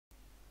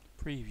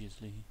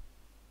Previously.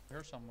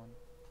 There's someone.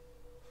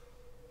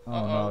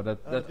 Oh no,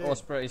 that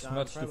Osprey is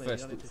much too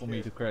fast for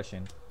me to crash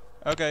in.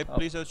 Okay,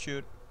 please don't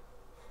shoot.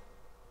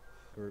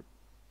 Group.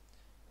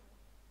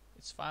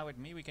 It's fine with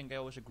me, we can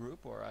go as a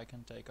group, or I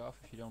can take off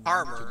if you don't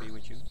want me to be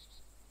with you.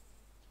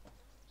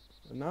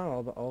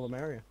 No, all the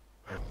merrier.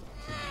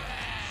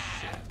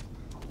 Shit.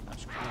 I'm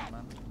screwed,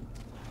 man.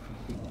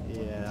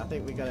 Yeah, I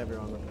think we got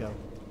everyone, let's go.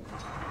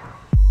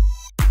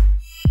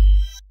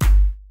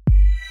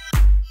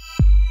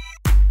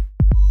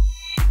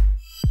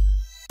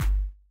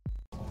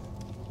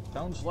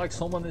 Sounds like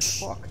someone is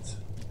fucked.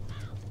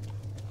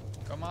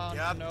 Come on,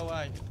 Yep. no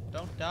I.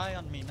 Don't die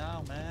on me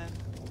now, man.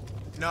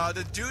 No,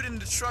 the dude in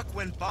the truck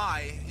went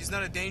by. He's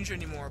not a danger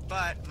anymore,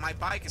 but my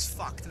bike is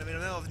fucked and I'm in the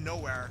middle of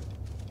nowhere.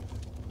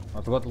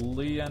 I've got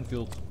Lee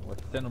Enfield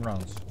with 10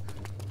 rounds.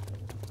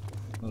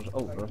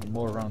 There's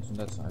more rounds on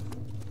that side.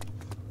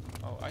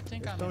 Oh, I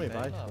think It's I'm only in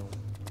bed. bicycle.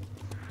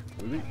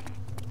 Really?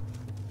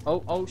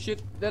 Oh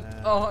shit!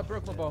 Oh, I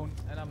broke my bone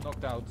and I'm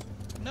knocked out.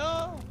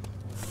 No!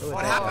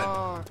 What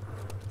happened?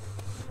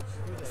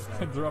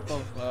 Drop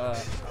of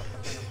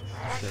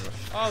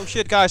Oh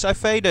shit, guys, I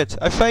fainted!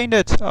 I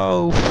fainted!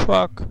 Oh,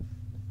 fuck.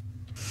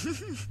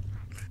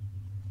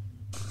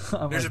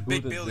 There's a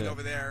big building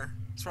over there.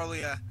 It's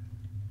probably a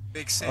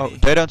big city. Oh,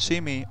 they don't see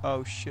me.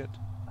 Oh shit.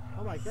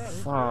 Oh my god,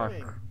 who's Fuck.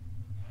 doing?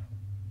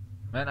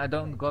 Man, I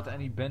don't got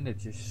any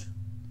bandages.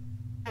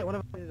 Hey, one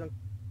of us is on.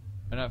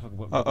 And I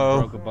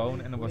broke a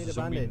bone and there was Need a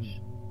something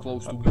bandage.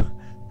 close to me.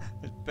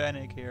 There's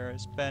panic here,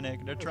 it's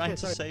panic. They're Oh, trying shit,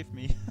 to sorry. save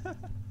me.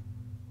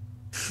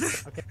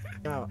 Okay,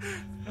 come out.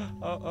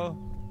 Oh.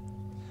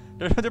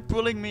 They're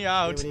pulling me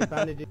out. We need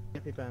bandages,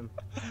 EpiPen.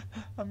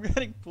 I'm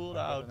getting pulled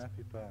out.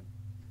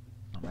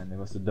 Oh man, that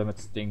was the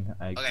dumbest thing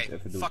I could Okay,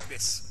 ever do. fuck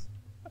this.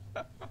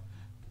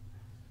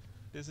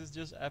 This is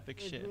just epic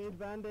shit. We need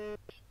bandage.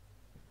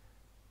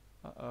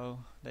 Uh-oh,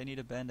 they need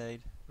a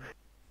band-aid.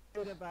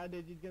 Need a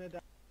bandage, he's gonna die.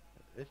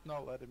 It's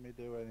not letting me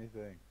do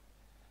anything.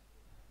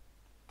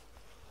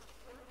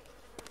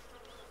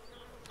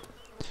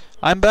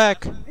 I'm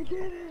back! Oh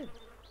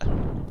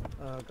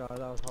god, that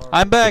was horrible.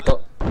 I'm back!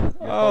 You're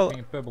Oh. talking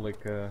in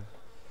public,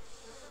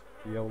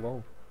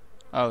 YoLo.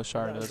 Oh,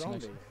 sorry, That was that's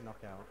next. zombie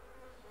knockout.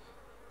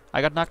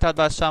 I got knocked out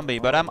by a zombie,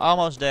 but I'm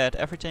almost dead.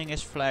 Everything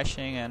is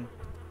flashing and...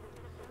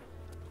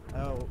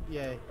 Oh,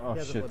 yeah. Oh he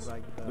has a shit.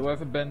 blood bag, Do I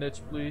have a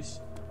bandage, please?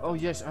 Oh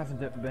yes, I have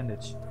a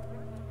bandage.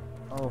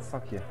 Oh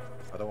fuck yeah.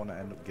 I don't want to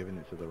end up giving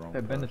it to the wrong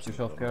Okay, bandage person,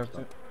 yourself, so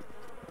character.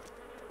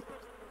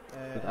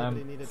 But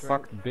anybody need a I'm drink?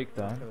 fucked big I've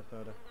time. got a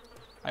soda.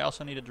 I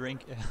also need a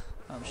drink.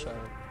 I'm sorry.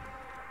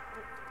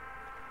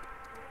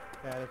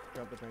 Yeah, let's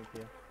grab the drink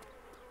here.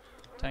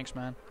 Thanks,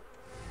 man.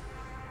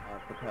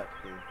 the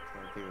Pepsi, so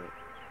do it.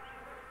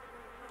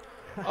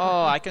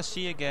 Oh, I can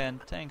see again.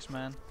 Thanks,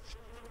 man.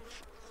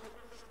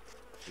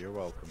 You're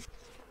welcome.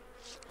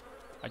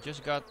 I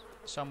just got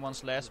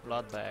someone's last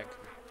blood back.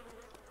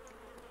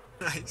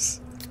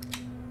 Nice.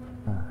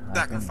 I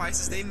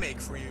Sacrifices they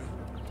make for you.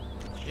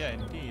 Yeah,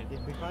 indeed.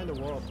 If we find a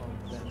water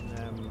pump,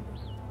 then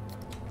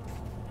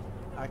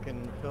I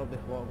can fill this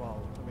water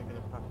bottle and we can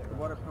just pass it around.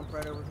 Water pump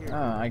right over here.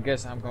 I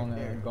guess I'm going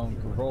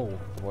to roll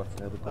towards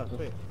the Oh, helicopter.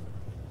 sweet.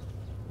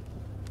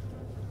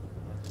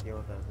 Deal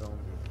with that zombie.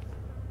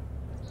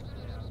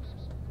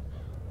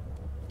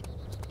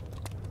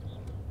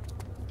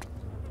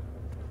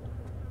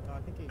 Oh, I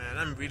think he... Man,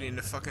 I'm really in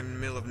the fucking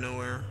middle of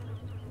nowhere.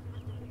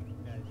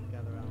 Yeah, just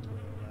gather around and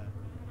we'll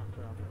pass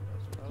around.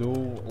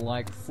 Do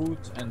like food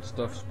and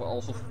stuff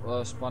also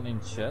spawn in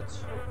chats?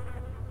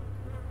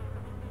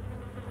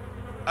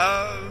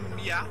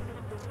 Yeah.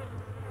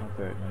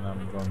 Okay, then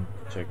I'm going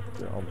to check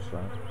the other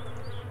side.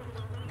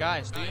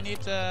 Guys, do you need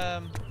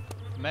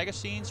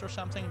magazines or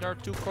something? There are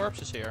 2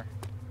 corpses here.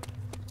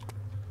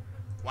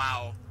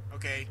 Wow.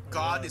 Okay,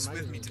 God yeah, is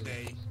with me magazines.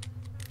 today.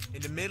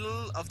 In the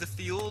middle of the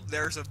field,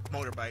 there's a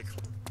motorbike.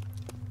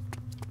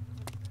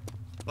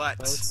 But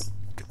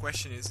the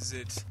question is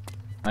it?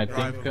 I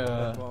Drive think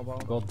water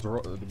bottle. God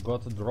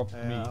dropped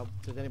me.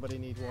 Does anybody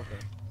need water?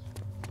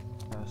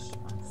 Yes,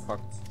 I'm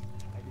fucked.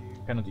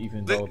 Cannot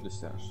even Look- go up the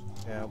stairs.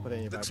 Yeah, I'll put it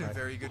in your Looks in backpack.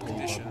 very good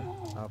condition.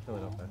 I'll fill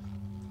it up there.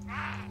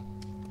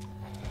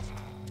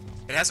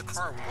 It has a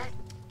car wheel.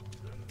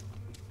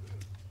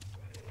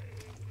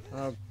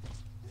 Oh,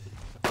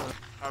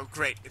 Oh,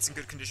 great! It's in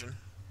good condition.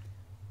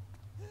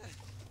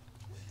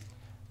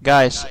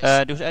 Guys,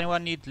 does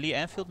anyone need Lee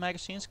Enfield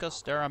magazines?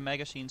 Because there are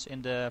magazines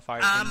in the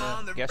fire I'm in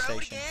on the the gas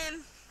road station.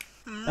 again.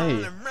 I'm Hey.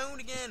 on the road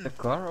again. The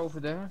car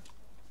over there?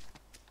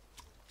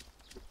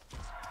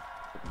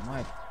 It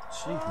might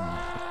save me.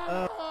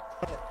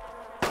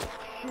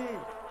 shit!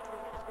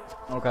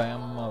 Okay,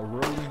 I'm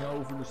rolling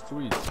over the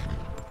street.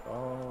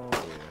 Oh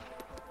yeah.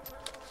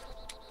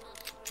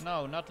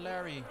 No, not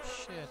Larry.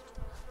 Shit.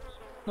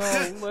 No,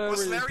 Larry.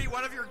 Was Larry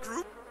one of your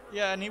group?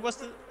 Yeah, and he was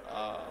the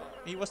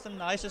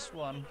nicest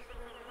one.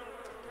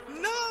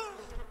 No.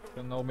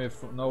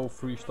 No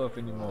free stuff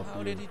anymore. How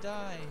for did you. he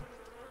die?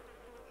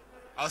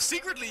 Oh,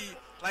 secretly,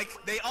 like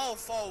they all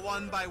fall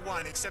one by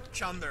one except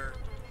Chunder.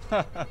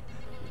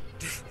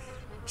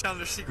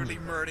 Chandler's secretly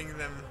murdering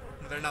them.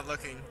 They're not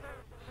looking.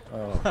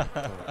 Oh.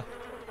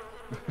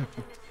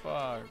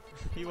 Fuck.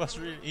 He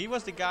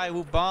was the guy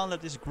who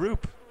bonded this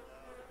group.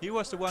 He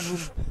was the one who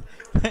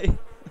made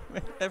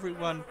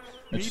everyone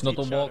meet It's not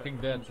a each Walking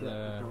other. Dead, you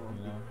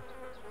know.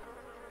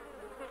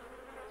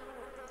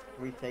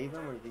 Can we save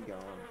him or is he gone?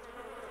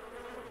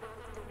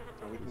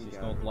 Oh, we This can is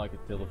go. not like a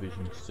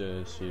television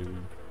series.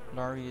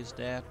 Laurie is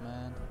dead,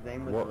 man. His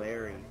name was What?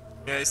 Larry.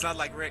 Yeah, it's not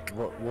like Rick.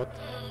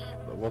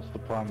 What's the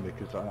plan?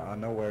 Because I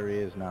know where he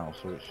is now.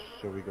 So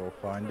shall we go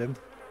find him?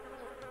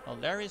 Well,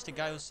 Larry is the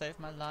guy who saved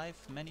my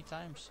life many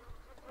times.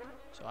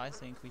 So I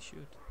think we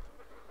should.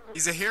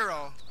 He's a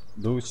hero.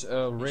 Does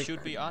Rick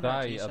should be honored,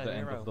 die he's at a the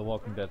end hero. of The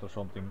Walking Dead or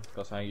something?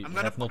 Because I I'm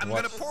have not gonna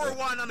watched pour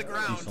one on the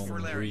ground season for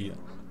Larry.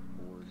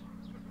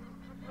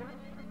 3.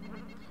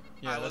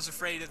 Yeah, I was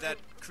afraid that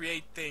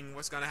create thing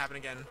was gonna happen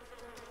again.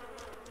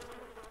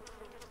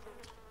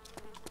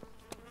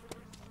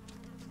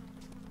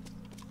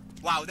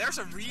 Wow, there's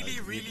a really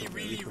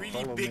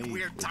big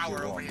weird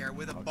tower over here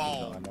with a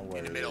ball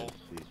in the middle.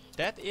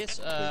 that is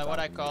what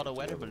I call a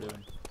weather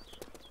balloon.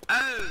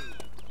 Oh!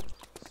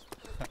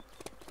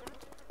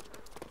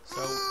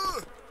 So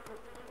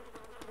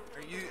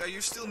Are you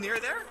still near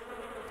there?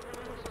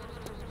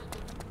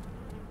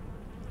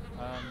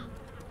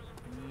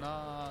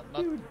 not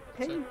Dude,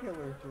 so,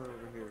 painkillers were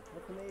over here.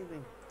 That's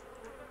amazing.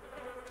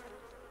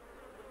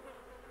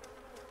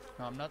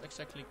 no, I'm not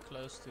exactly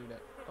close to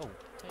that. Oh,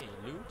 hey,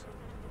 loot.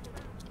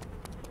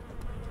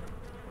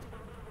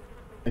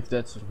 If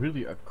that's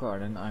really a car,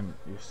 then I'm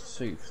just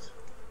saved.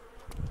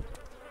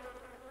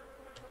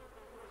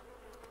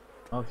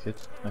 Oh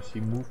shit, I see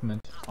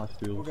movement. I Oh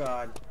feel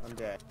god, I'm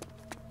dead.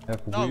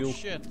 have Oh wheel.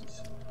 shit.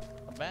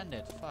 A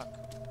bandit, fuck.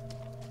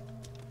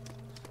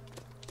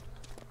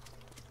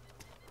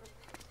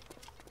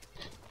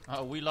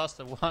 Oh, we lost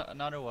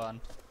another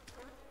one.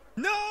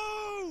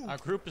 No! Our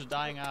group is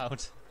dying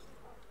out.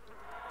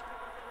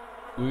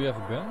 Do you have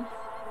a gun?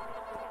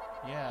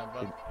 Yeah,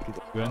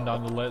 but Gun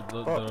down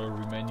the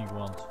remaining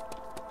ones.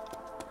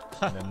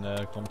 And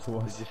then come to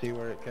Did us. you see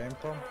where it came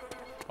from?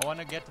 I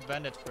wanna get the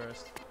bandit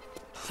first.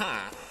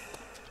 Huh.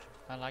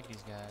 I like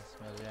these guys,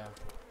 but yeah.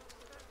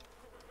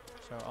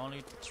 So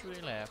only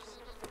 3 left.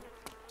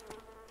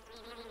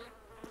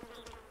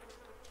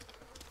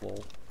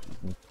 Well,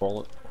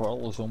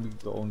 crawl a zombie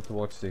going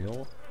towards the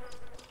hill.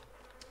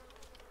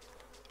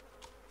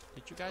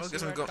 Did you guys Oh, see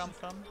guess where I'm it come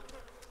from?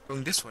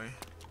 Going this way.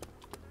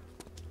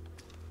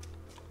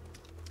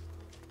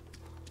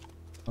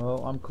 Oh,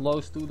 I'm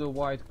close to the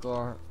white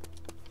car.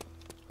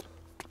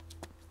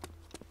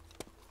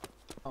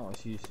 Oh, I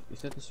see.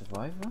 Is that a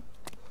survivor?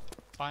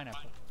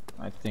 Pineapple.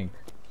 I think.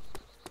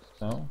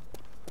 So.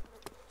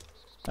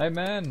 Hey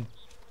man!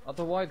 At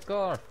the white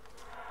car!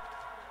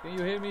 Can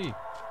you hear me?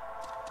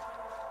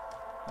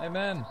 Hey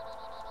man!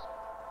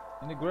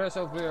 In the grass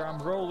over here, I'm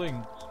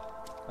rolling.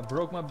 I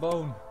broke my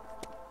bone.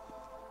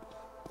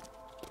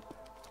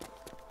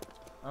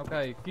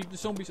 Okay, keep the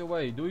zombies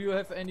away. Do you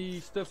have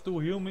any stuff to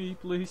heal me,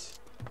 please?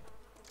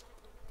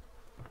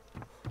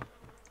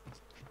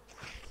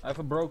 I have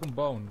a broken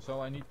bone,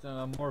 so I need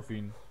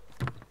morphine.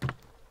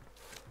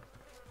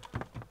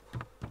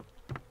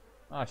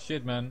 Ah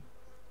shit, man.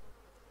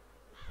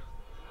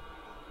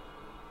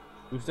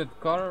 Does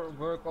that car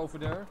work over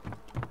there?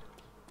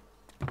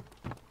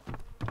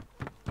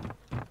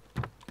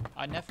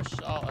 I never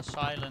saw a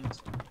silent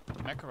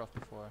Makarov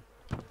before.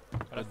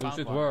 But I Does found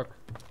it one. work?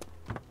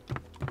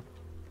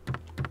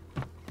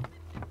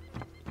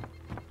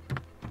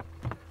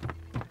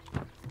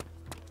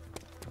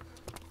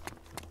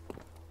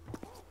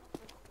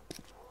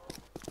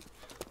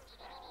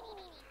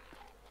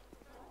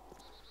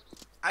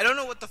 I don't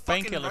know what the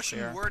fucking Painkillers Russian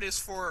here. word is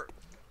for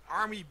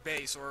army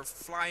base or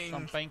flying.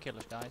 Some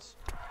painkillers, guys.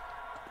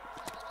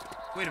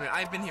 Wait a minute,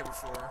 I've been here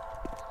before.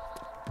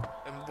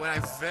 And when I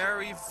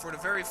for the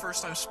very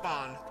first time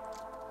spawned.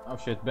 Oh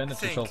shit, bandage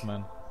think. yourself,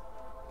 man.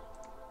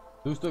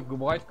 Does the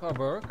white car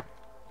work?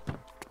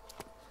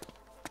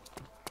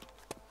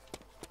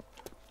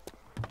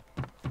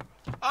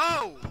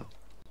 Oh!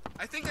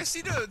 I think I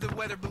see the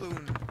weather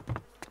balloon.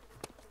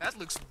 That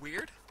looks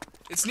weird.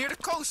 It's near the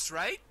coast,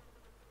 right?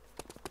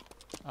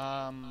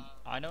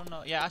 I don't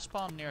know. Yeah, I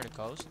spawned near the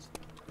coast,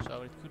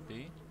 so it could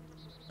be.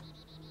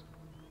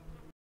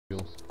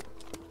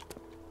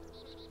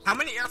 How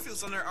many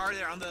airfields are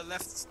there on the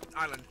left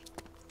island?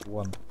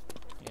 One.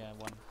 Yeah,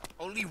 one.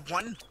 Only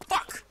one?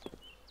 Fuck!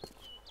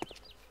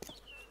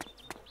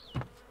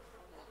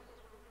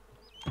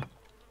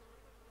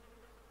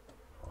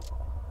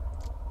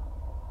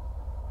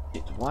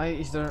 Why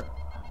is there...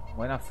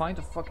 When I find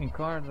a fucking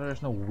car, there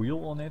is no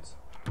wheel on it?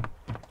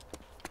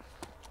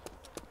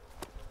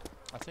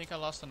 I think I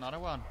lost another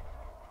one.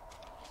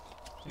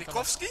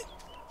 Nikovsky?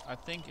 I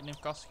think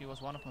Nikovsky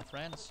was one of my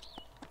friends.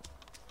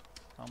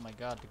 Oh my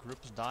god, the group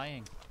is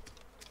dying.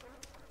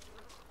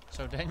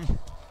 So then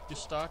you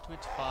start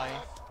with 5.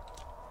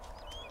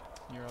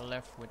 You're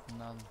left with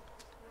none.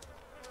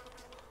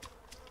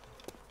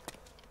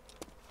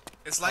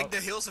 It's like the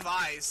Hills of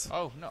Eyes.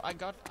 Oh no, I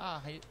got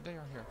they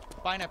are here.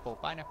 Pineapple,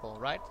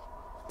 right?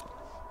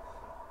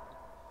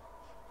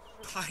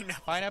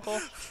 Pineapple.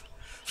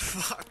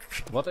 Fuck.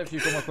 What if you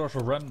come across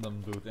a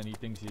random dude and he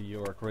thinks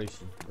you are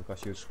crazy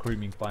because you're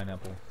screaming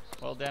pineapple?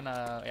 Well then,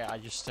 yeah, I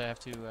just have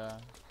to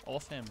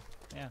off him.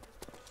 Yeah.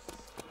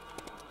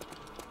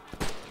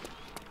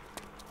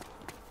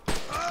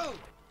 Oh!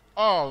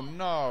 Oh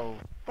no!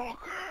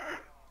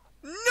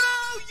 No,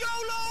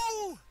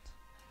 YoLo!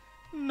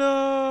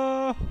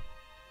 No!